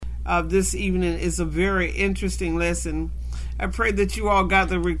this evening is a very interesting lesson. I pray that you all got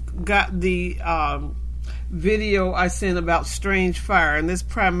the video I sent about strange fire, and that's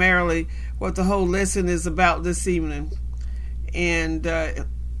primarily what the whole lesson is about this evening. And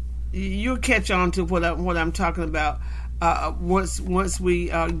you'll catch on to what I'm talking about once we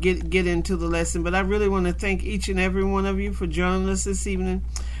get into the lesson. But I really want to thank each and every one of you for joining us this evening.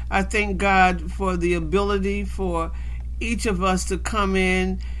 I thank God for the ability for each of us to come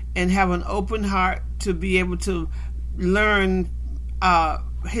in and have an open heart to be able to learn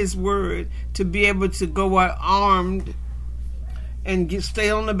His Word, to be able to go out armed and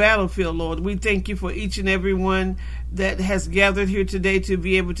stay on the battlefield, Lord. We thank you for each and every one that has gathered here today to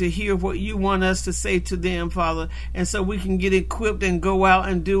be able to hear what you want us to say to them, Father, and so we can get equipped and go out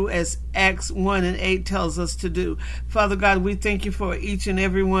and do as Acts 1:8 tells us to do. Father God, we thank you for each and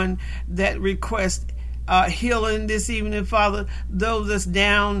every one that requests healing this evening, Father. Those that's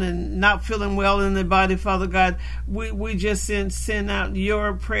down and not feeling well in their body, Father God, we just send out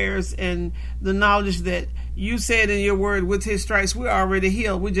your prayers and the knowledge that you said in your word, with his stripes we're already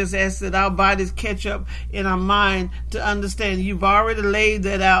healed. We just ask that our bodies catch up in our mind to understand you've already laid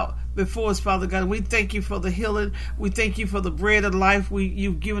that out before us, Father God. We thank you for the healing. We thank you for the bread of life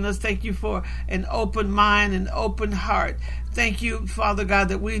you've given us. Thank you for an open mind and open heart. Thank you, Father God,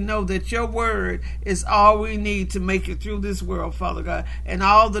 that we know that your word is all we need to make it through this world, Father God, and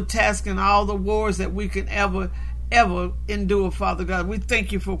all the tasks and all the wars that we can ever endure, Father God. We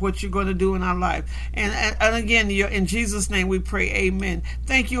thank you for what you're going to do in our life. And again, in Jesus' name we pray, amen.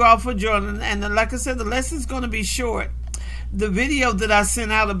 Thank you all for joining. And like I said, the lesson's going to be short. The video that I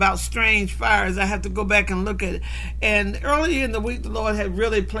sent out about strange fires, I have to go back and look at it. And earlier in the week, the Lord had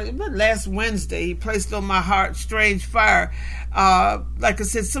really placed, last Wednesday, He placed on my heart strange fire. Like I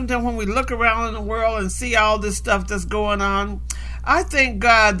said, sometimes when we look around in the world and see all this stuff that's going on, I thank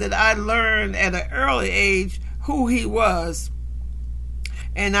God that I learned at an early age who He was.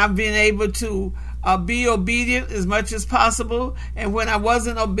 And I've been able to be obedient as much as possible. And when I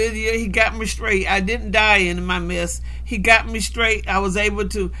wasn't obedient, He got me straight. I didn't die in my mess. He got me straight. I was able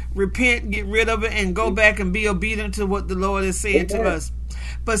to repent, get rid of it, and go back and be obedient to what the Lord is saying to us.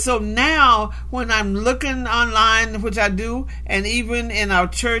 But so now when I'm looking online, which I do, and even in our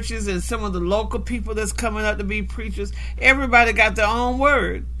churches and some of the local people that's coming up to be preachers, everybody got their own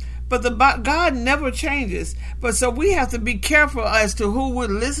word. But God never changes. But so we have to be careful as to who we're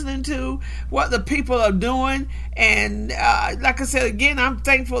listening to, what the people are doing. And like I said, again, I'm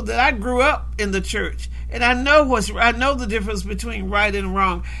thankful that I grew up in the church. And I know the difference between right and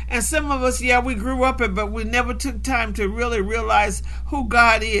wrong. And some of us, we grew up it, but we never took time to really realize who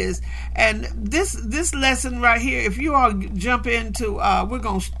God is. And this lesson right here, if you all jump into, we're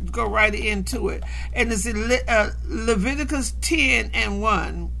going to go right into it. And it's in Leviticus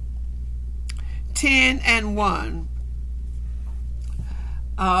 10:1. 10:1.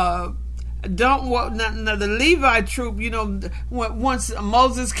 Now the Levi troop, once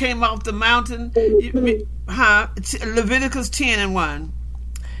Moses came off the mountain, Leviticus 10:1.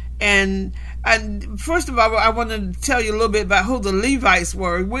 And first of all, I want to tell you a little bit about who the Levites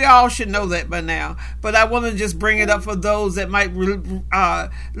were. We all should know that by now, but I want to just bring it up for those that might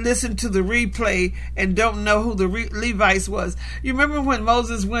listen to the replay and don't know who the Levites was. You remember when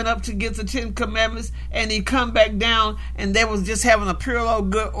Moses went up to get the 10 Commandments and he come back down and they was just having a pure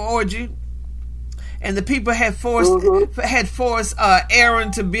old good orgy? And the people had forced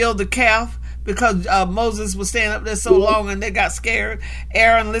Aaron to build the calf, because Moses was standing up there so long and they got scared.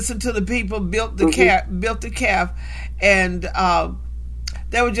 Aaron listened to the people, built the calf, and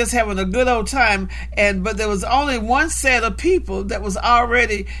they were just having a good old time. But there was only one set of people that was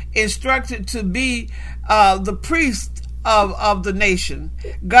already instructed to be the priest of the nation.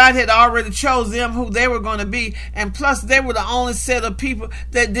 God had already chose them who they were going to be, and plus they were the only set of people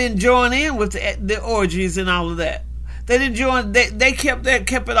that didn't join in with the orgies and all of that. They didn't join. They kept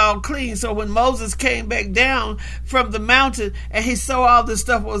it all clean. So when Moses came back down from the mountain and he saw all this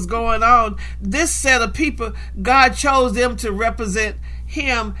stuff was going on, this set of people, God chose them to represent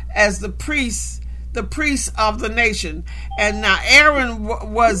Him as the priests of the nation. And now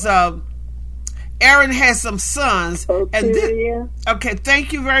Aaron had some sons. Okay,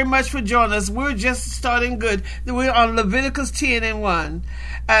 thank you very much for joining us. We're just starting good. We're on Leviticus 10:1.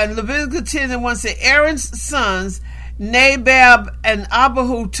 And Leviticus 10:1 says, Aaron's sons, Nadab and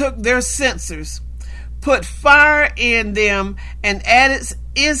Abihu, took their censers, put fire in them, and added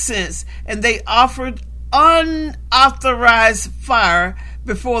incense, and they offered unauthorized fire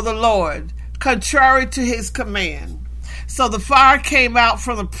before the Lord, contrary to His command. So the fire came out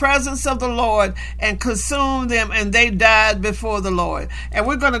from the presence of the Lord and consumed them, and they died before the Lord. And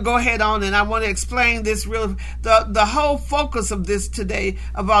we're going to go ahead on, and I want to explain this really. The whole focus of this today,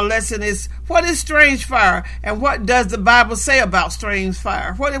 of our lesson, is what is strange fire, and what does the Bible say about strange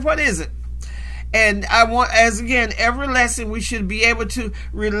fire? What is it? And I want, as again, every lesson we should be able to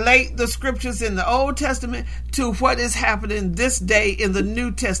relate the scriptures in the Old Testament to what is happening this day in the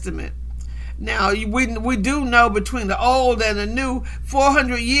New Testament. Now, we do know between the old and the new,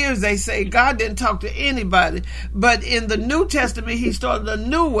 400 years, they say, God didn't talk to anybody. But in the New Testament, he started a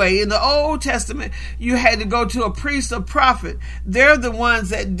new way. In the Old Testament, you had to go to a priest or prophet. They're the ones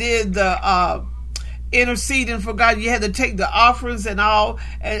that did the interceding for God. You had to take the offerings and all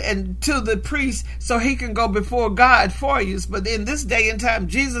and to the priest so he can go before God for you. But in this day and time,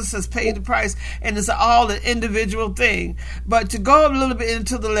 Jesus has paid the price, and it's all an individual thing. But to go a little bit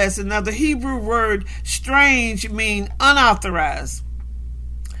into the lesson, now the Hebrew word strange means unauthorized.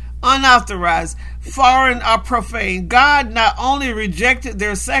 Unauthorized, foreign, or profane. God not only rejected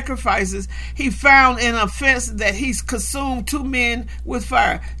their sacrifices, he found an offense that he's consumed 2 men with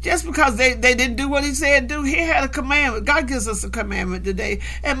fire. Just because they didn't do what he said do, he had a commandment. God gives us a commandment today,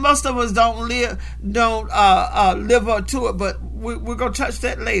 and most of us don't live up to it, but we're going to touch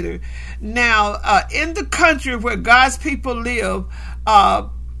that later. Now, in the country where God's people live,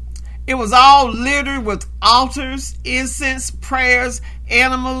 it was all littered with altars, incense, prayers,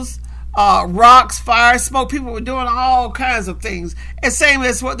 animals, rocks, fire, smoke. People were doing all kinds of things. And same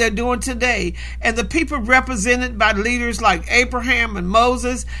as what they're doing today. And the people represented by leaders like Abraham and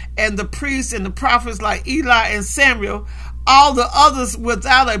Moses, and the priests and the prophets like Eli and Samuel, all the others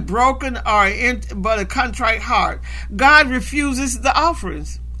without a broken but a contrite heart. God refuses the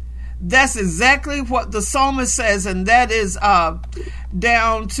offerings. That's exactly what the psalmist says, and that is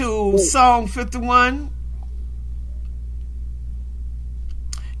down to Psalm 51.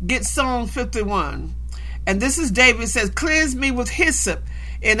 Get Psalm 51. And this is David says, cleanse me with hyssop,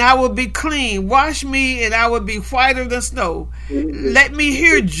 and I will be clean. Wash me, and I will be whiter than snow. Let me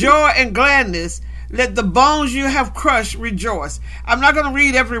hear joy and gladness. Let the bones you have crushed rejoice. I'm not going to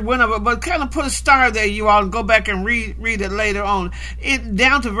read every one of it, but kind of put a star there, you all, and go back and read it later on.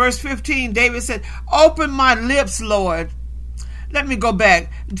 Down to verse 15, David said, open my lips, Lord. Let me go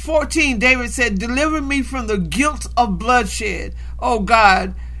back. 14, David said, deliver me from the guilt of bloodshed. Oh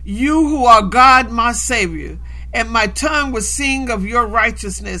God, you who are God, my Savior, and my tongue will sing of your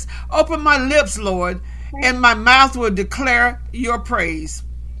righteousness. Open my lips, Lord, and my mouth will declare your praise.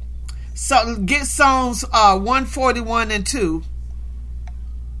 So get Psalms 141 and 2.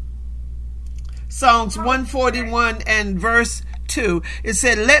 Psalms 141 and verse 2. It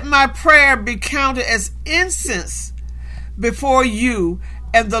said, let my prayer be counted as incense before you,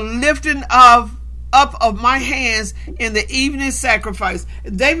 and the lifting up of my hands in the evening sacrifice.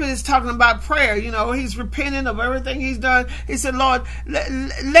 David is talking about prayer. You know, he's repenting of everything he's done. He said, Lord,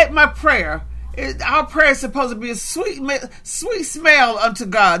 let my prayer, our prayer is supposed to be a sweet smell unto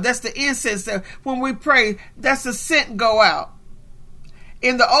God. That's the incense that when we pray, that's the scent go out.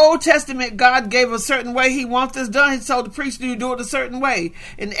 In the Old Testament, God gave a certain way he wants this done. He told the priest to do it a certain way.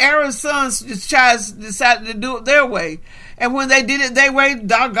 And Aaron's sons decided to do it their way. And when they did it their way,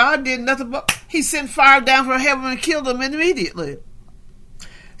 God did nothing but he sent fire down from heaven and killed them immediately.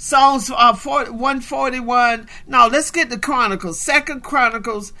 Psalms 141. Now let's get to Chronicles. 2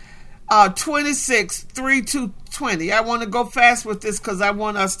 Chronicles 26, 3-20. I want to go fast with this because I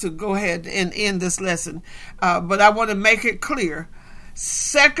want us to go ahead and end this lesson. But I want to make it clear.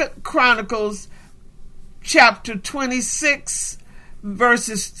 2 Chronicles chapter 26,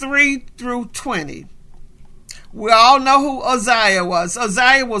 verses 3-20. We all know who Uzziah was.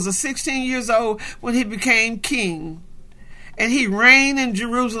 Uzziah was 16 years old when he became king. And he reigned in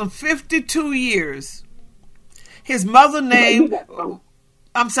Jerusalem 52 years. His mother's name...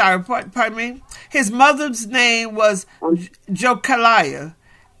 I'm sorry, pardon me. His mother's name was Jokaliah,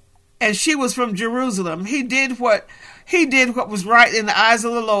 and she was from Jerusalem. He did what was right in the eyes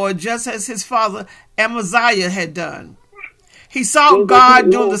of the Lord, just as his father Amaziah had done. He sought God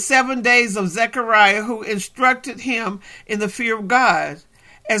during the 7 days of Zechariah, who instructed him in the fear of God.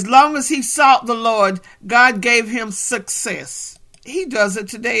 As long as he sought the Lord, God gave him success. He does it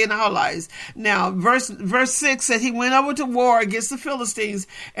today in our lives. Now, verse 6 said he went over to war against the Philistines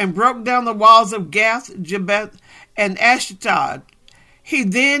and broke down the walls of Gath, Jebeth, and Ashdod. He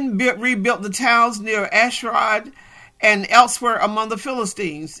then rebuilt the towns near Ashdod and elsewhere among the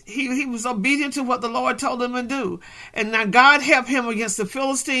Philistines. He was obedient to what the Lord told him to do. And now God helped him against the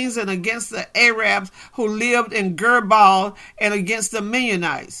Philistines and against the Arabs who lived in Gerbal and against the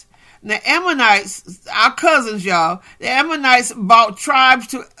Mennonites. The Ammonites, our cousins, y'all, the Ammonites brought tribes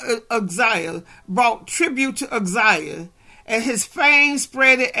to Uzziah, brought tribute to Uzziah, and his fame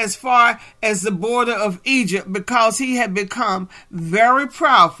spread it as far as the border of Egypt because he had become very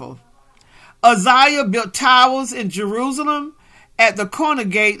powerful. Uzziah built towers in Jerusalem, at the corner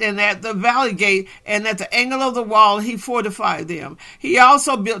gate and at the valley gate and at the angle of the wall. He fortified them. He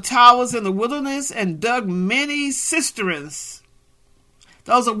also built towers in the wilderness and dug many cisterns.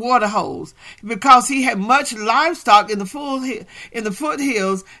 Those are water holes, because he had much livestock in the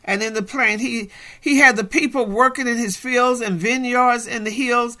foothills and in the plain. He had the people working in his fields and vineyards in the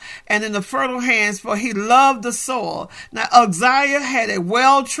hills and in the fertile hands, for he loved the soil. Now Uzziah had a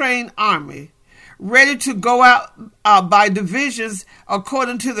well-trained army, ready to go out by divisions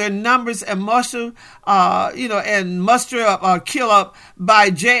according to their numbers and muster up or kill up by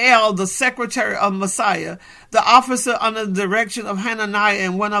Jael, the secretary of Messiah, the officer under the direction of Hananiah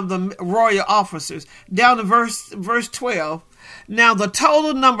and one of the royal officers. Down to verse 12. Now the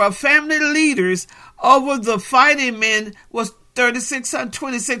total number of family leaders over the fighting men was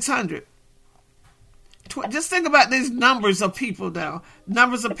 2,600. Just think about these numbers of people now.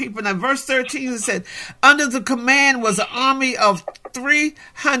 Numbers of people. Now, verse 13, it said, under the command was an army of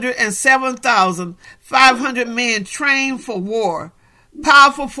 307,500 men trained for war.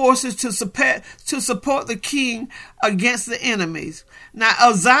 Powerful forces to support the king against the enemies. Now,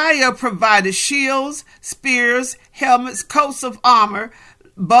 Uzziah provided shields, spears, helmets, coats of armor,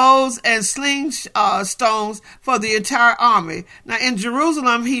 bows, and stones for the entire army. Now in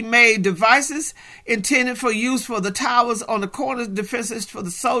Jerusalem, he made devices intended for use for the towers on the corners, defenses for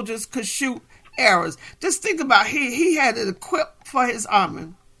the soldiers could shoot arrows. Just think about he had it equipped for his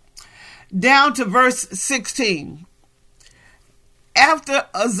army. Down to verse 16. After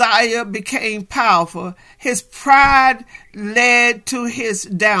Uzziah became powerful, his pride led to his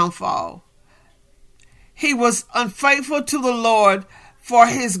downfall. He was unfaithful to the Lord for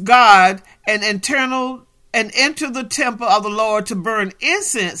his God and entered the temple of the Lord to burn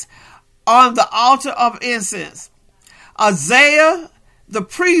incense on the altar of incense. Azariah, the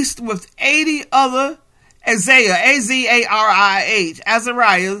priest, with 80 other, Azariah,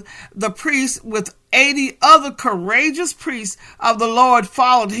 the priest with 80 other courageous priests of the Lord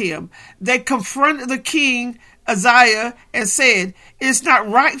followed him. They confronted the king Uzziah and said, "It's not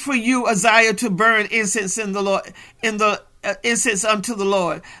right for you, Uzziah, to burn incense incense unto the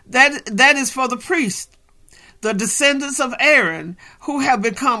Lord. That is for the priests, the descendants of Aaron, who have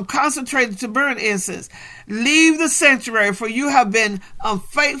become consecrated to burn incense. Leave the sanctuary, for you have been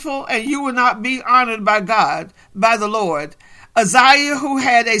unfaithful, and you will not be honored by God, by the Lord." Uzziah, who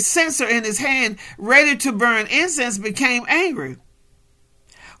had a censer in his hand ready to burn incense, became angry.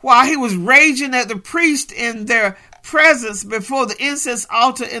 While he was raging at the priests in their presence before the incense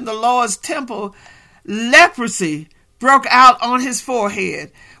altar in the Lord's temple, leprosy broke out on his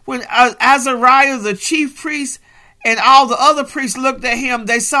forehead. When Azariah, the chief priest, and all the other priests looked at him,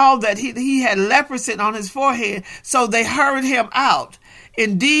 they saw that he had leprosy on his forehead, so they hurried him out.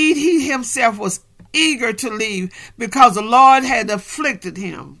 Indeed, he himself was eager to leave because the Lord had afflicted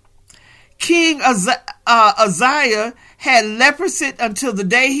him. King Uzziah had leprosy until the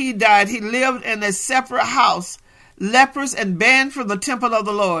day he died. He lived in a separate house, leprous and banned from the temple of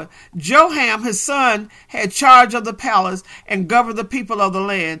the Lord. Joram, his son, had charge of the palace and governed the people of the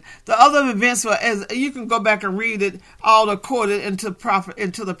land. The other events were, as you can go back and read it, all according into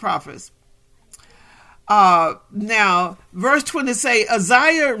the prophets. Now, verse 20 say,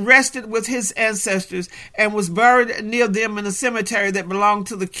 Uzziah rested with his ancestors and was buried near them in a cemetery that belonged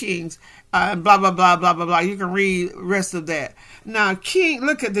to the kings. And blah, blah, blah, blah, blah, blah. You can read the rest of that. Now,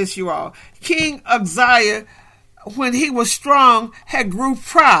 look at this, you all. King Uzziah, when he was strong, had grew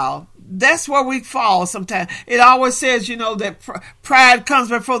proud. That's where we fall sometimes. It always says, that pride comes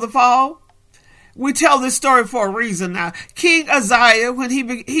before the fall. We tell this story for a reason now. King Uzziah, when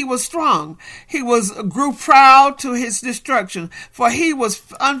he was strong, grew proud to his destruction, for he was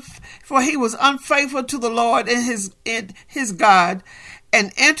unfaithful to the Lord and his God,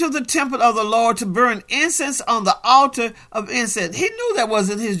 and entered the temple of the Lord to burn incense on the altar of incense. He knew that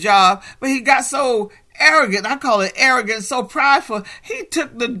wasn't his job, but he got so arrogant. I call it arrogant, so prideful. He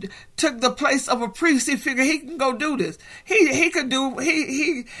took the place of a priest. He figured he can go do this. He could do.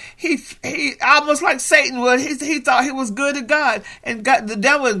 He almost like Satan would. He thought he was good to God, and the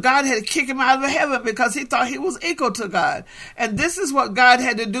devil and God had to kick him out of heaven because he thought he was equal to God. And this is what God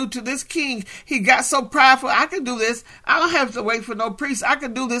had to do to this king. He got so prideful. I can do this. I don't have to wait for no priest. I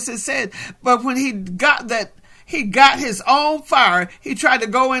can do this. It said. But when he got his own fire. He tried to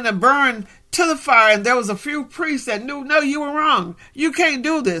go in and burn to the fire, and there was a few priests that knew, no, you were wrong. You can't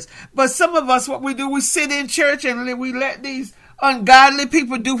do this. But some of us, what we do, we sit in church and we let these ungodly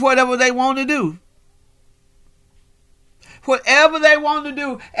people do whatever they want to do. Whatever they want to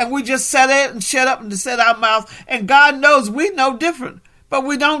do, and we just sit there and shut up and set our mouth. And God knows we know different, but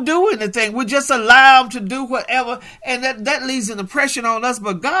we don't do anything. We just allow them to do whatever, and that leaves an impression on us.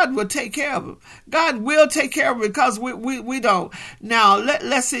 But God will take care of them. God will take care of them because we don't. Now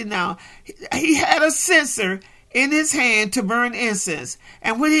let's see. Now he had a censer in his hand to burn incense,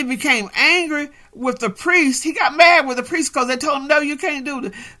 and when he became angry with the priest, he got mad with the priest because they told him, no, you can't do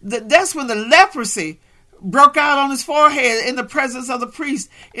it. That's when the leprosy broke out on his forehead in the presence of the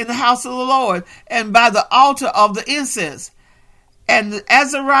priest in the house of the Lord and by the altar of the incense. And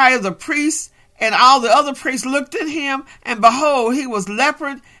Azariah the priest and all the other priests looked at him, and behold, he was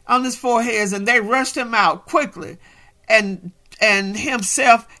leopard on his forehead, and they rushed him out quickly. And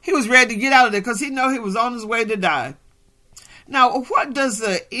himself, he was ready to get out of there because he knew he was on his way to die. Now, what does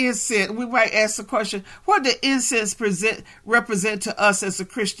the incense, we might ask the question, what does incense represent to us as a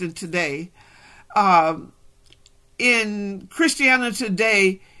Christian today? In Christianity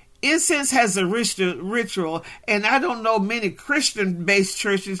today, incense has a ritual, and I don't know many Christian-based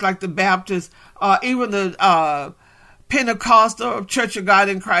churches like the Baptist, even the Pentecostal, Church of God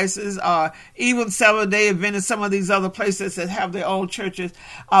in Christ, even Seventh-day Adventist, some of these other places that have their own churches.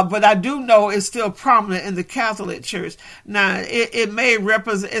 But I do know it's still prominent in the Catholic Church. Now, it may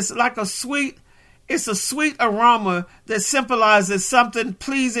represent, it's like a sweet aroma that symbolizes something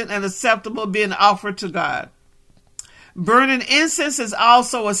pleasing and acceptable being offered to God. Burning incense is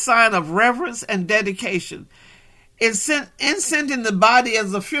also a sign of reverence and dedication. Incense in the body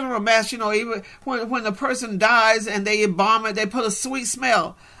as a funeral mass, even when a person dies and they embalm it, they put a sweet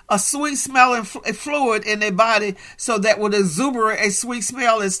smell and fluid in their body so that would exuberate a sweet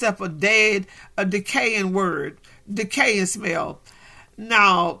smell instead of a decaying smell.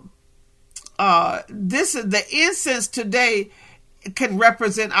 Now, this is the incense today can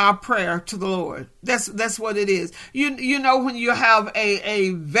represent our prayer to the Lord. That's what it is. You know, when you have a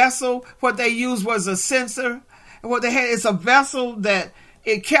vessel, what they used was a censer. What they had is a vessel that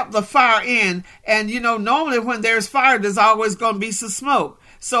it kept the fire in. And normally when there's fire, there's always going to be some smoke.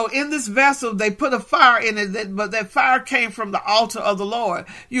 So in this vessel, they put a fire in it, but that fire came from the altar of the Lord.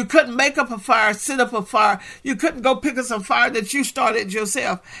 You couldn't make up a fire, set up a fire. You couldn't go pick up some fire that you started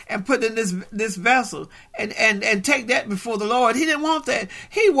yourself and put in this vessel and take that before the Lord. He didn't want that.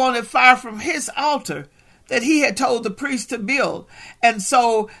 He wanted fire from his altar that he had told the priest to build. And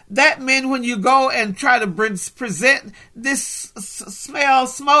so that meant when you go and try to present this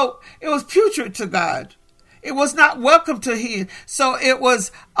smoke, it was putrid to God. It was not welcome to him. So it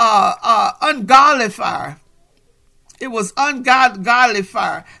was ungodly fire. It was ungodly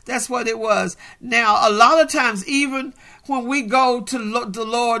fire. That's what it was. Now, a lot of times, even when we go to the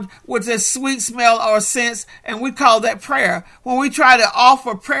Lord with this sweet smell or sense, and we call that prayer, when we try to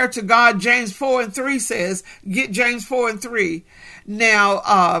offer prayer to God, James 4:3 says, get James 4:3.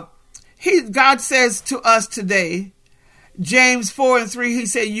 Now, God says to us today, James 4:3, he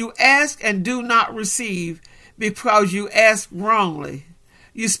said, you ask and do not receive because you ask wrongly.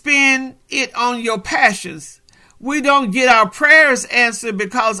 You spend it on your passions. We don't get our prayers answered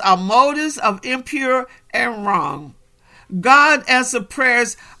because our motives are impure and wrong. God answers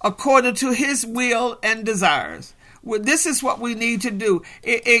prayers according to his will and desires. Well, this is what we need to do.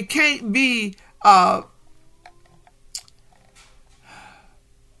 It can't be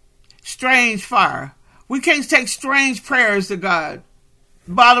strange fire. We can't take strange prayers to God.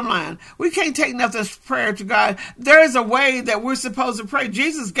 Bottom line, we can't take nothing prayer to God. There is a way that we're supposed to pray.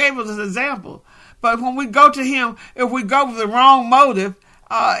 Jesus gave us an example. But when we go to him, if we go with the wrong motive,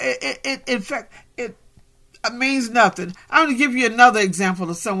 it means nothing. I'm going to give you another example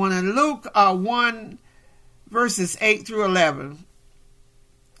of someone in Luke 1, verses 8 through 11.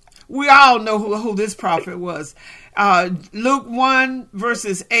 We all know who this prophet was. Luke 1,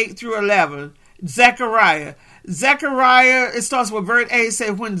 verses 8 through 11. Zechariah, it starts with verse 8. It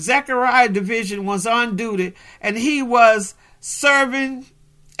says, when Zechariah's division was on duty and he was serving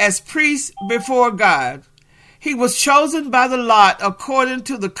as priest before God, he was chosen by the lot according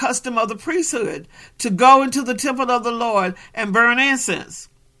to the custom of the priesthood to go into the temple of the Lord and burn incense.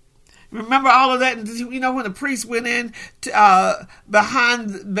 Remember all of that? When the priest went in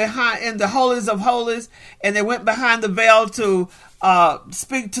behind in the holies of holies, and they went behind the veil to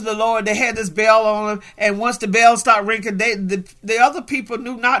speak to the Lord. They had this bell on them, and once the bell started ringing, the other people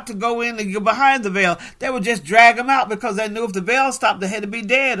knew not to go in and go behind the veil. They would just drag them out because they knew if the bell stopped, they had to be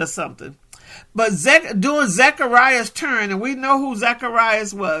dead or something. But during Zechariah's turn, and we know who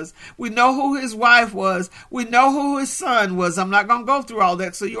Zacharias was, we know who his wife was, we know who his son was. I'm not going to go through all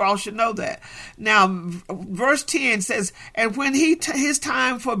that, so you all should know that. Now, verse 10 says, and when his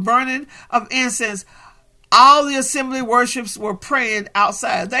time for burning of incense, all the assembly worships were praying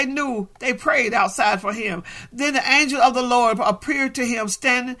outside. They knew they prayed outside for him. Then the angel of the Lord appeared to him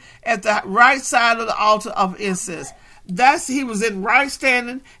standing at the right side of the altar of incense. He was in right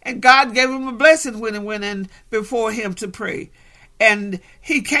standing, and God gave him a blessing when he went in before him to pray. And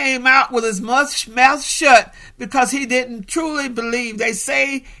he came out with his mouth shut because he didn't truly believe. They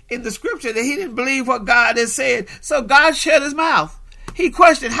say in the scripture that he didn't believe what God had said. So God shut his mouth. He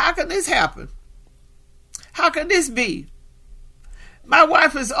questioned, how can this happen? How can this be? My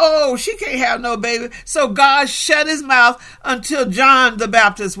wife is old. She can't have no baby. So God shut his mouth until John the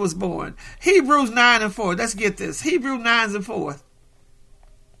Baptist was born. Hebrews 9:4. Let's get this. Hebrews 9:4.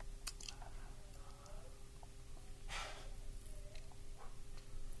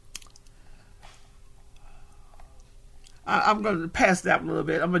 I'm going to pass that a little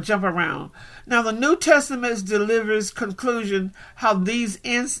bit. I'm going to jump around. Now, the New Testament delivers conclusion how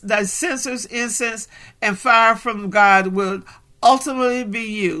that censers, incense, and fire from God will ultimately be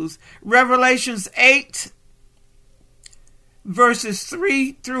used. Revelations 8, verses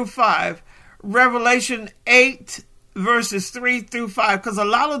 3 through 5. Revelation 8, verses 3 through 5, because a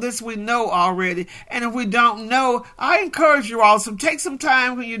lot of this we know already. And if we don't know, I encourage you all, so take some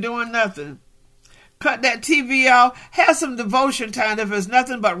time when you're doing nothing. Cut that TV out. Have some devotion time if it's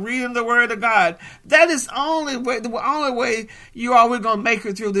nothing but reading the Word of God. That is the only way you are going to make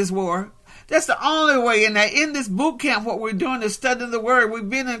it through this war. That's the only way. And in this boot camp, what we're doing is studying the Word. We've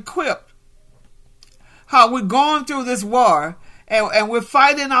been equipped. How we're going through this war. And we're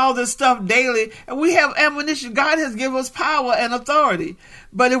fighting all this stuff daily. And we have ammunition. God has given us power and authority.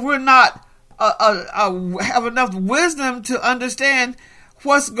 But if we're not have enough wisdom to understand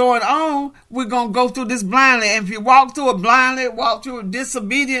what's going on, we're going to go through this blindly. And if you walk through it blindly, walk through it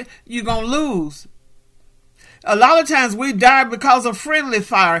disobedient, you're going to lose. A lot of times we die because of friendly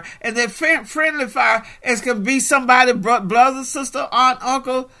fire. And that friendly fire can be somebody, brother, sister, aunt,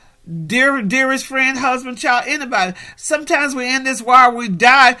 uncle, dearest friend, husband, child, anybody. Sometimes we in this war, we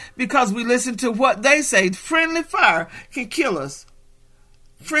die because we listen to what they say. Friendly fire can kill us.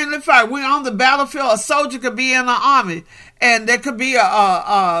 Friendly fire. We're on the battlefield. A soldier could be in the army, and there could be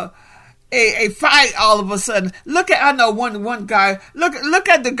a fight all of a sudden. I know one guy. Look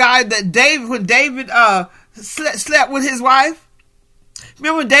at the guy that when David slept with his wife.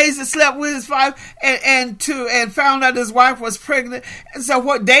 Remember David slept with his wife and found out his wife was pregnant. And so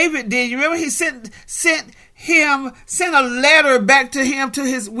what David did, you remember he sent a letter back to him to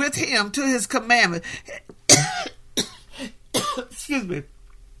his commandment. Excuse me.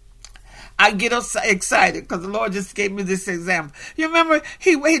 I get excited because the Lord just gave me this example. You remember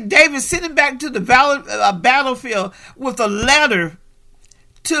David sitting back to the battlefield with a letter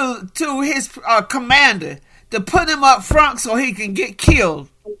to his commander to put him up front so he can get killed.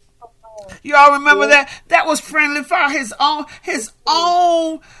 You all remember that? That was friendly fire. His own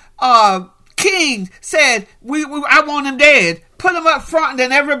king said, I want him dead. Put him up front, and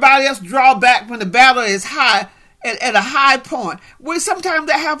then everybody else draw back when the battle is high. At a high point. Sometimes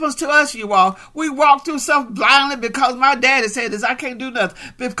that happens to us, you all. We walk through stuff blindly because my daddy said this, I can't do nothing.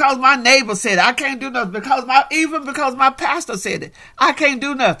 Because my neighbor said it, I can't do nothing. Because my pastor said it, I can't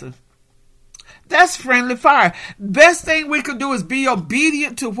do nothing. That's friendly fire. Best thing we could do is be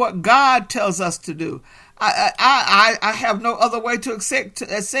obedient to what God tells us to do. I have no other way to say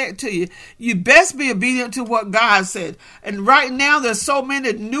it to you. You best be obedient to what God said. And right now, there's so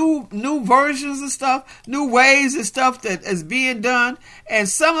many new versions of stuff, new ways of stuff that is being done. And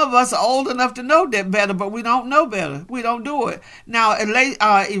some of us are old enough to know that better, but we don't know better. We don't do it. Now, in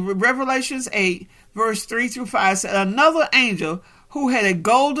Revelations 8, verse 3 through 5 said, another angel who had a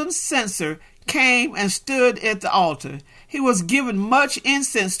golden censer came and stood at the altar. He was given much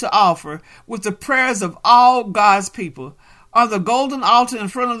incense to offer with the prayers of all God's people. On the golden altar in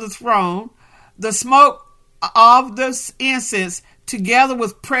front of the throne, the smoke of the incense, together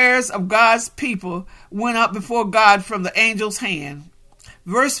with prayers of God's people, went up before God from the angel's hand.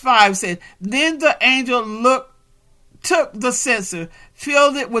 Verse 5 said, then the angel took the censer,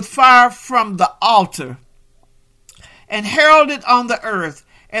 filled it with fire from the altar, and hurled it on the earth.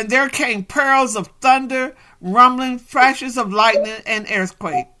 And there came peals of thunder, rumbling, flashes of lightning, and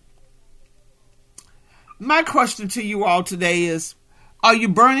earthquake. My question to you all today is, are you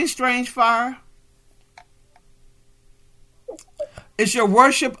burning strange fire? Is your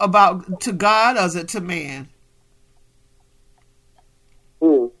worship to God or is it to man?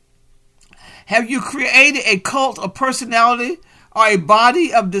 Have you created a cult of personality or a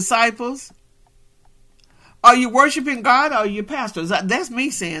body of disciples? Are you worshiping God or are you pastors? That's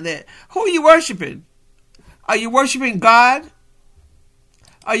me saying that. Who are you worshiping? Are you worshiping God?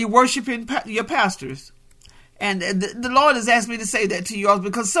 Are you worshiping your pastors? And the Lord has asked me to say that to you all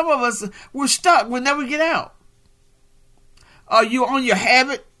because some of us, we're stuck. We'll never get out. Are you on your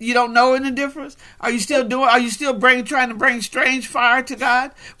habit? You don't know any difference? Are you still trying to bring strange fire to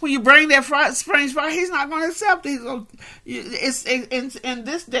God? When you bring that strange fire, He's not going to accept it. It's in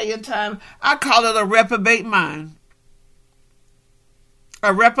this day and time, I call it a reprobate mind.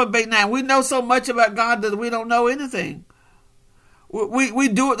 A reprobate mind. We know so much about God that we don't know anything. We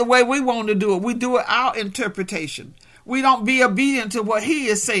do it the way we want to do it. We do it our interpretation. We don't be obedient to what He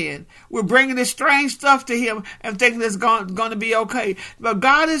is saying. We're bringing this strange stuff to Him and thinking it's going to be okay. But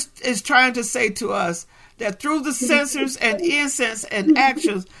God is trying to say to us that through the censers and incense and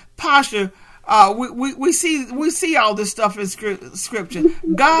actions, posture, we see all this stuff in Scripture.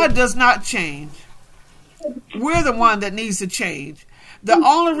 God does not change. We're the one that needs to change. The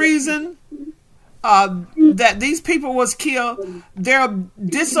only reason that these people was killed, their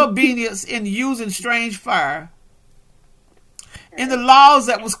disobedience in using strange fire. In the laws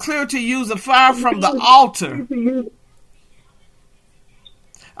that was clear to use a fire from the altar.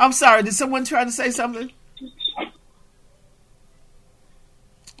 I'm sorry, did someone try to say something?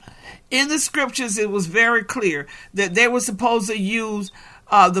 In the scriptures, it was very clear that they were supposed to use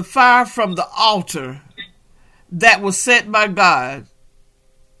the fire from the altar that was set by God.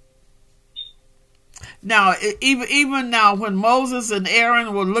 Now, even now, when Moses and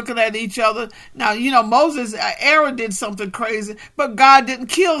Aaron were looking at each other, now, Aaron did something crazy, but God didn't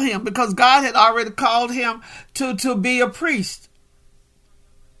kill him because God had already called him to be a priest,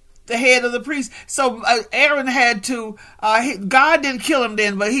 the head of the priest. So Aaron had to, God didn't kill him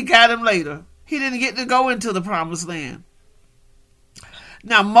then, but He got him later. He didn't get to go into the promised land.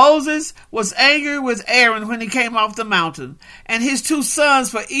 Now Moses was angry with Aaron when he came off the mountain, and his two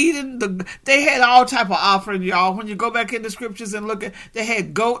sons for eating they had all type of offerings, y'all. When you go back in the scriptures and look at, they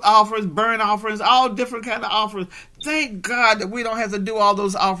had goat offerings, burnt offerings, all different kind of offerings. Thank God that we don't have to do all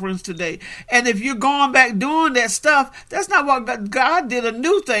those offerings today. And if you're going back doing that stuff, that's not what God did. A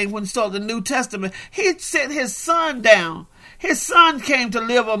new thing when He started the New Testament. He sent His Son down. His Son came to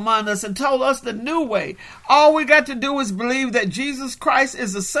live among us and told us the new way. All we got to do is believe that Jesus Christ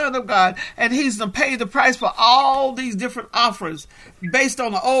is the Son of God, and He's going to pay the price for all these different offerings based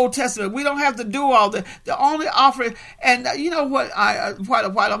on the Old Testament. We don't have to do all that. The only offering, and you know what?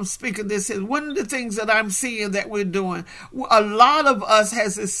 While I'm speaking this, is one of the things that I'm seeing that we're doing. A lot of us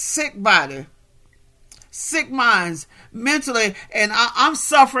has a sick body, sick minds, mentally, and I'm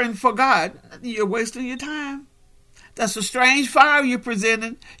suffering for God. You're wasting your time. That's a strange fire you're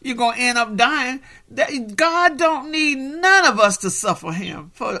presenting. You're going to end up dying. God don't need none of us to suffer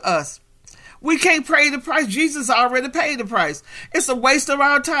for us. We can't pay the price. Jesus already paid the price. It's a waste of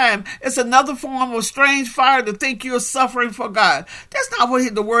our time. It's another form of strange fire to think you're suffering for God. That's not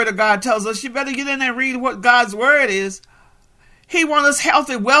what the Word of God tells us. You better get in there and read what God's Word is. He wants us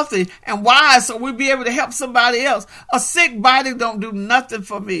healthy, wealthy, and wise so we'll be able to help somebody else. A sick body don't do nothing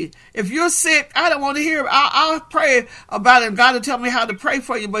for me. If you're sick, I don't want to hear it. I'll pray about it, and God will tell me how to pray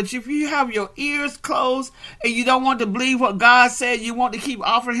for you. But if you have your ears closed and you don't want to believe what God said, you want to keep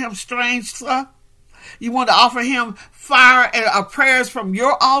offering Him strange stuff, you want to offer Him fire and prayers from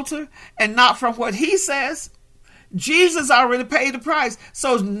your altar and not from what He says, Jesus already paid the price.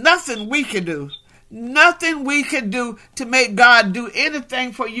 So there's nothing we can do. Nothing we can do to make God do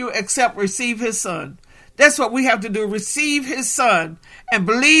anything for you except receive His Son. That's what we have to do. Receive His Son and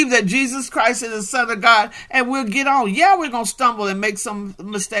believe that Jesus Christ is the Son of God, and we'll get on. Yeah, we're going to stumble and make some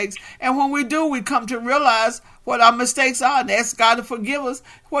mistakes. And when we do, we come to realize what our mistakes are and ask God to forgive us.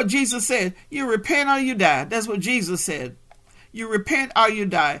 What Jesus said, you repent or you die. That's what Jesus said. You repent or you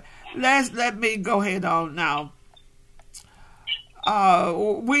die. Let me go ahead on now.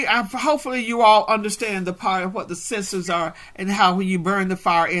 Hopefully you all understand the part of what the censers are and how when you burn the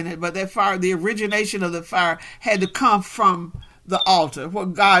fire in it. But that fire, the origination of the fire had to come from the altar,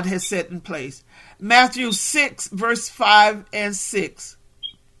 what God has set in place. Matthew 6, verse 5 and 6.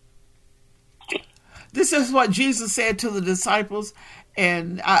 This is what Jesus said to the disciples,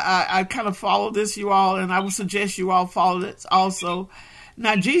 and I kind of follow this, you all, and I would suggest you all follow it also.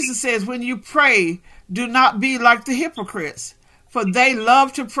 Now, Jesus says, when you pray, do not be like the hypocrites, for they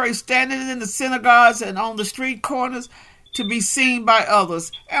love to pray standing in the synagogues and on the street corners to be seen by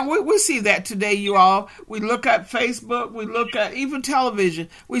others. And we see that today, you all. We look at Facebook, we look at even television.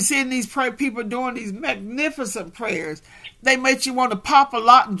 We see these people doing these magnificent prayers. They make you want to pop a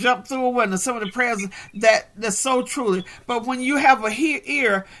lot and jump through a window. Some of the prayers that's so truly. But when you have a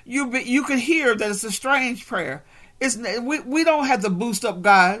ear, you can hear that it's a strange prayer. We don't have to boost up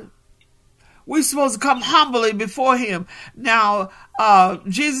God. We're supposed to come humbly before him. Now,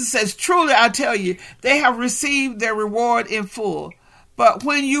 Jesus says, truly I tell you, they have received their reward in full. But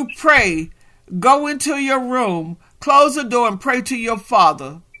when you pray, go into your room, close the door, and pray to your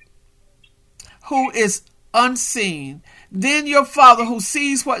Father who is unseen. Then your Father who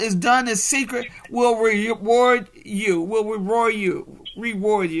sees what is done in secret will reward you.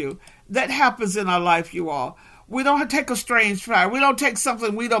 Reward you. That happens in our life, you all. We don't take a strange fire. We don't take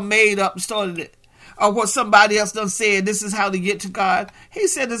something we done made up and started it. Or what somebody else done said, this is how to get to God. He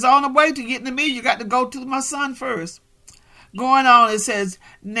said, it's on the way to getting to me. You got to go to my Son first. Going on, it says,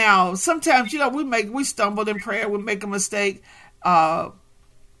 now, sometimes, we stumble in prayer. We make a mistake. Sometimes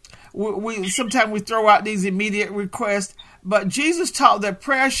we throw out these immediate requests. But Jesus taught that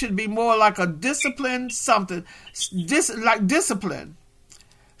prayer should be more like a discipline, like discipline.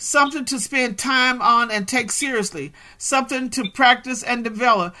 Something to spend time on and take seriously. Something to practice and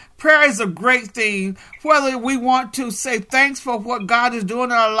develop. Prayer is a great thing. Whether we want to say thanks for what God is doing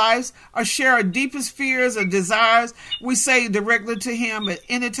in our lives or share our deepest fears or desires, we say directly to him at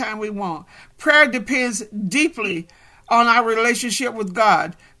any time we want. Prayer depends deeply on our relationship with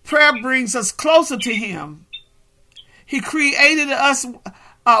God. Prayer brings us closer to him. He created us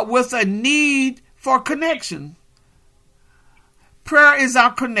with a need for connection. Prayer is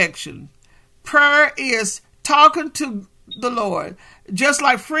our connection. Prayer is talking to the Lord. Just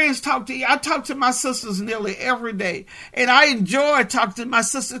like friends talk to you. I talk to my sisters nearly every day. And I enjoy talking to my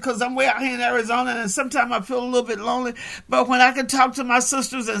sisters because I'm way out here in Arizona and sometimes I feel a little bit lonely. But when I can talk to my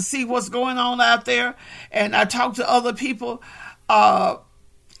sisters and see what's going on out there, and I talk to other people,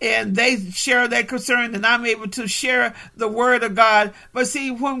 and they share their concern, and I'm able to share the word of God. But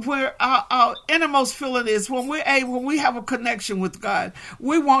see, when our innermost feeling is when we have a connection with God,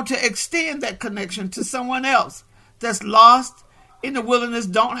 we want to extend that connection to someone else that's lost in the wilderness,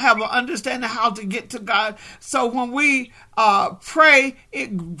 don't have an understanding how to get to God. So when we pray,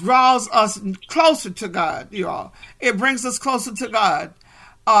 it draws us closer to God, y'all. It brings us closer to God.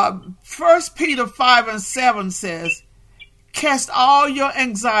 1 Peter 5:7 says, cast all your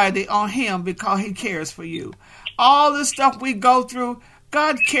anxiety on him because he cares for you. All the stuff we go through,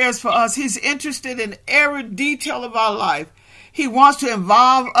 God cares for us. He's interested in every detail of our life. He wants to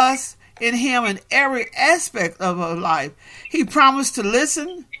involve us in him in every aspect of our life. He promised to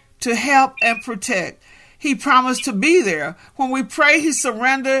listen, to help, and protect. He promised to be there. When we pray, we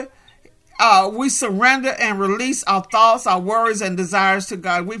surrender and release our thoughts, our worries, and desires to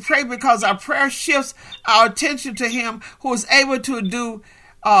God. We pray because our prayer shifts our attention to him who is able to do,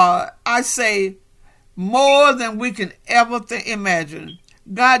 more than we can ever imagine.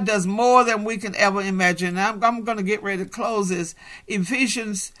 God does more than we can ever imagine. And I'm going to get ready to close this.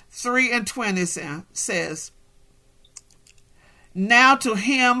 Ephesians 3:20 says, now to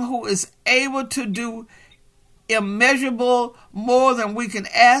him who is able to do immeasurable more than we can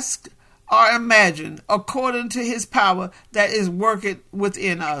ask or imagine, according to his power that is working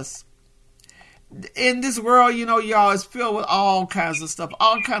within us. In this world, y'all, is filled with all kinds of stuff,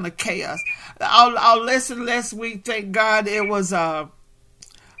 all kind of chaos. Our lesson last week, thank God, it was an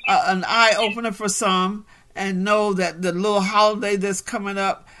eye-opener for some, and know that the little holiday that's coming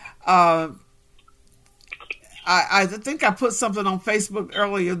up, I think I put something on Facebook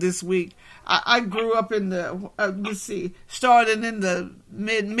earlier this week. I grew up in started in the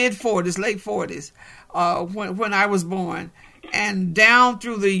mid 40s, late 40s, when I was born, and down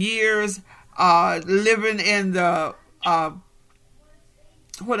through the years, living in the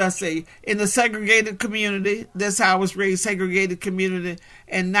in the segregated community. That's how I was raised, segregated community.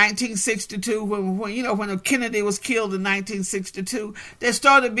 In 1962, when Kennedy was killed in 1962, there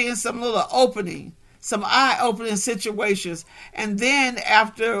started being some little opening. Some eye-opening situations. And then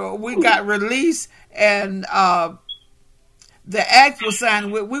after we got released and the act was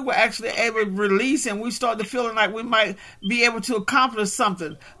signed, we were actually able to release, and we started feeling like we might be able to accomplish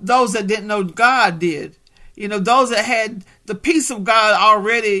something. Those that didn't know God did. Those that had the peace of God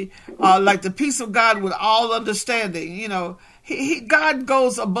already, like the peace of God with all understanding, God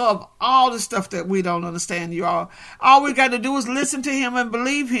goes above all the stuff that we don't understand, y'all. All we got to do is listen to him and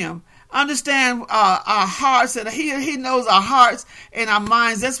believe him. Understand our hearts, and he knows our hearts and our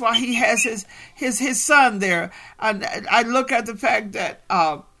minds. That's why he has his son there. And I look at the fact that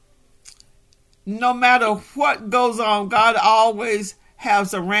No matter what goes on, God always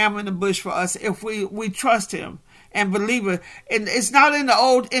has a ram in the bush for us if we trust him and believe it. And it's not in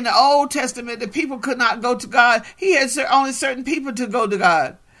the Old Testament that people could not go to God. He had only certain people to go to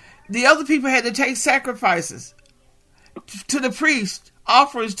God. The other people had to take sacrifices to the priest,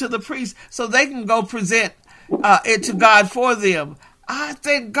 offerings to the priest, so they can go present it to God for them. I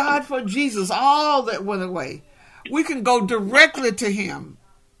thank God for Jesus. All that went away. We can go directly to him.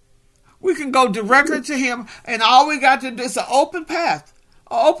 We can go directly to him, and all we got to do is an open path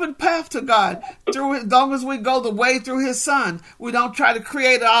to God. As long as we go the way through his son, we don't try to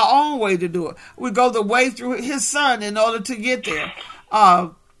create our own way to do it. We go the way through his son in order to get there.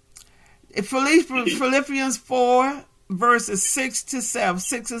 Philippians 4 verses 6 and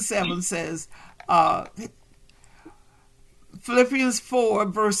 7 says, Philippians 4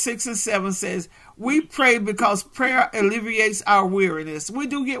 verse 6 and 7 says, we pray because prayer alleviates our weariness. We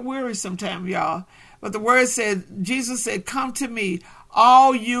do get weary sometimes, y'all. But the word said, Jesus said, come to me,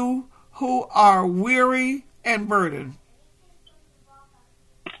 all you who are weary and burdened.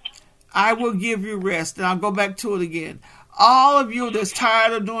 I will give you rest. And I'll go back to it again. All of you that's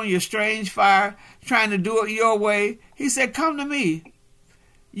tired of doing your strange fire, trying to do it your way, he said, come to me.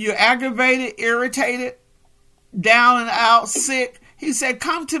 You're aggravated, irritated, down and out, sick. He said,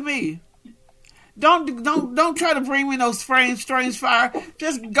 come to me. Don't try to bring me no strange fire.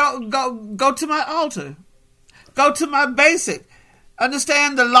 Just go to my altar. Go to my basic.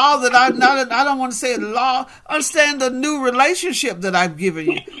 Understand the law that I don't want to say the law. Understand the new relationship that I've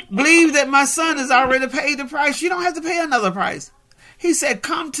given you. Believe that my son has already paid the price. You don't have to pay another price. He said,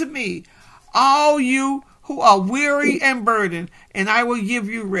 come to me, all you who are weary and burdened, and I will give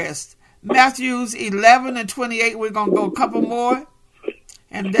you rest. Matthews 11 and 28, we're going to go a couple more,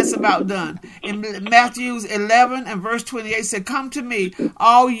 and that's about done. In Matthews 11 and verse 28 said, come to me,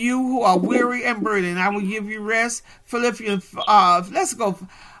 all you who are weary and burdened, and I will give you rest. Philippians, let's go.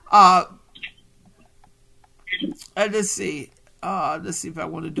 Let's see. Let's see if I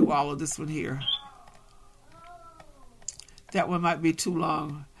want to do all of this one here. That one might be too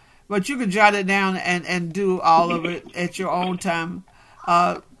long. But you can jot it down and do all of it at your own time.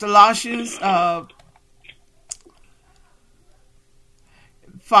 Colossians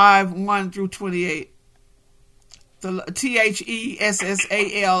 5, 1 through 28.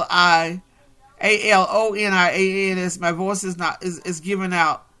 THESSALIALONIANS. My voice is giving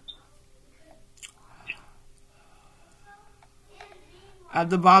out. At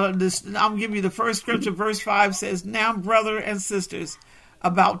the bottom of this, I'm giving you the first scripture. Verse 5 says, now, brother and sisters,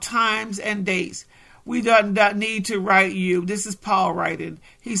 about times and dates, we do not need to write you. This is Paul writing.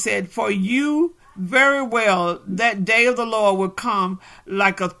 He said, for you very well that day of the Lord will come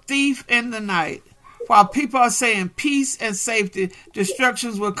like a thief in the night. While people are saying peace and safety,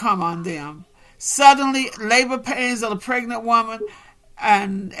 destructions will come on them. Suddenly, labor pains of the pregnant woman,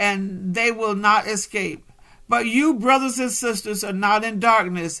 and they will not escape. But you, brothers and sisters, are not in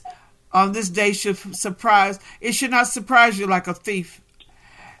darkness. On this day should surprise. It should not surprise you like a thief.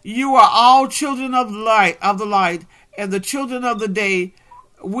 You are all children of the light, and the children of the day.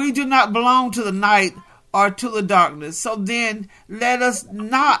 We do not belong to the night or to the darkness. So then, let us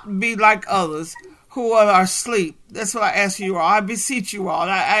not be like others who are asleep. That's what I ask you all. I beseech you all.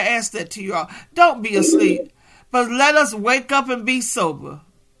 I ask that to you all. Don't be asleep, but let us wake up and be sober.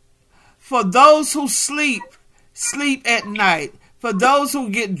 For those who sleep at night. For those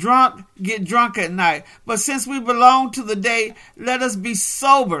who get drunk at night. But since we belong to the day, let us be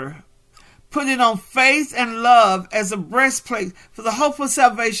sober, putting on faith and love as a breastplate, for the hope of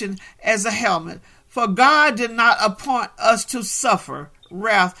salvation as a helmet. For God did not appoint us to suffer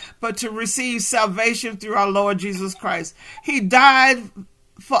wrath, but to receive salvation through our Lord Jesus Christ. He died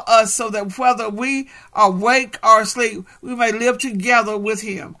for us so that whether we are awake or asleep, we may live together with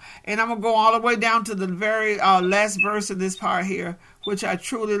him. And I'm going to go all the way down to the very last verse of this part here, which I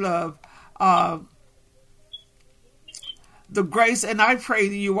truly love. The grace, and I pray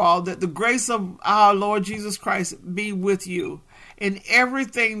to you all that the grace of our Lord Jesus Christ be with you in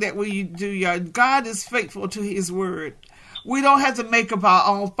everything that we do. God is faithful to his word. We don't have to make up our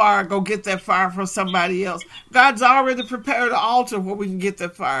own fire, go get that fire from somebody else. God's already prepared an altar where we can get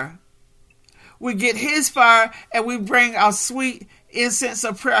that fire. We get his fire and we bring our sweet incense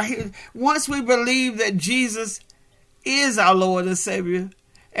of prayer. Once we believe that Jesus is our Lord and Savior,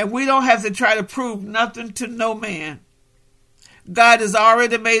 and we don't have to try to prove nothing to no man. God has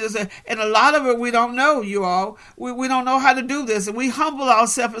already made us, and a lot of it we don't know, you all. We don't know how to do this, and we humble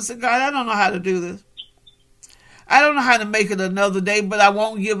ourselves and say, God, I don't know how to do this. I don't know how to make it another day, but I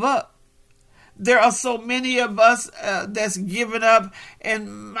won't give up. There are so many of us that's given up,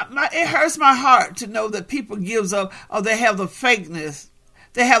 and it hurts my heart to know that people gives up, or they have the fakeness.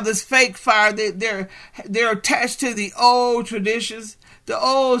 They have this fake fire. They're attached to the old traditions, the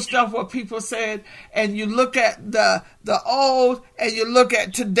old stuff what people said, and you look at the old and you look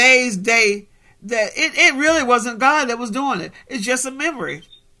at today's day, that it really wasn't God that was doing it. It's just a memory.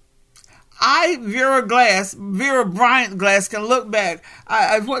 Vera Bryant Glass, can look back.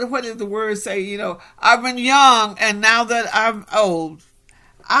 What did the word say? You know, I've been young, and now that I'm old,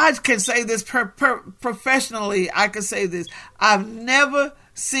 I can say this professionally. I can say this. I've never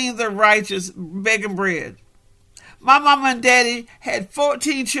seen the righteous begging bread. My mama and daddy had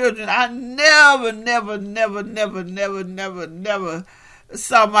 14 children. I never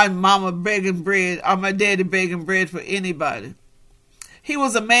saw my mama begging bread or my daddy begging bread for anybody. He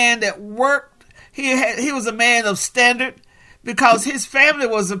was a man that worked. He was a man of standard, because his family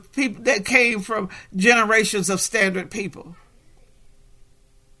was a people that came from generations of standard people.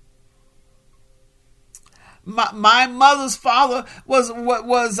 My mother's father was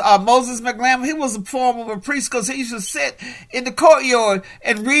Moses McLam. He was a form of a priest, because he used to sit in the courtyard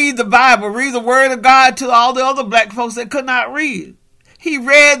and read the Bible, read the Word of God to all the other black folks that could not read. He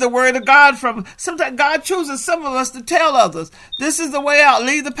read the Word of God from. Sometimes God chooses some of us to tell others, this is the way out,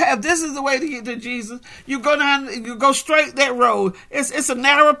 lead the path. This is the way to get to Jesus. You go straight that road. It's a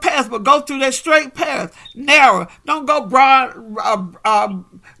narrow path, but go through that straight path. Narrow. Don't go broad,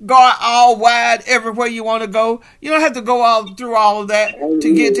 go all wide everywhere you want to go. You don't have to go all through all of that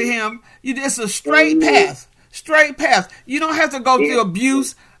to get to Him. It's a straight path. Straight path. You don't have to go through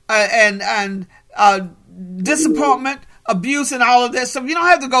abuse and disappointment, abuse, and all of that stuff. You don't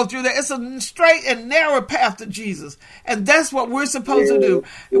have to go through that. It's a straight and narrow path to Jesus. And that's what we're supposed to do.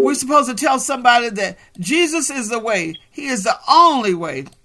 We're supposed to tell somebody that Jesus is the way. He is the only way.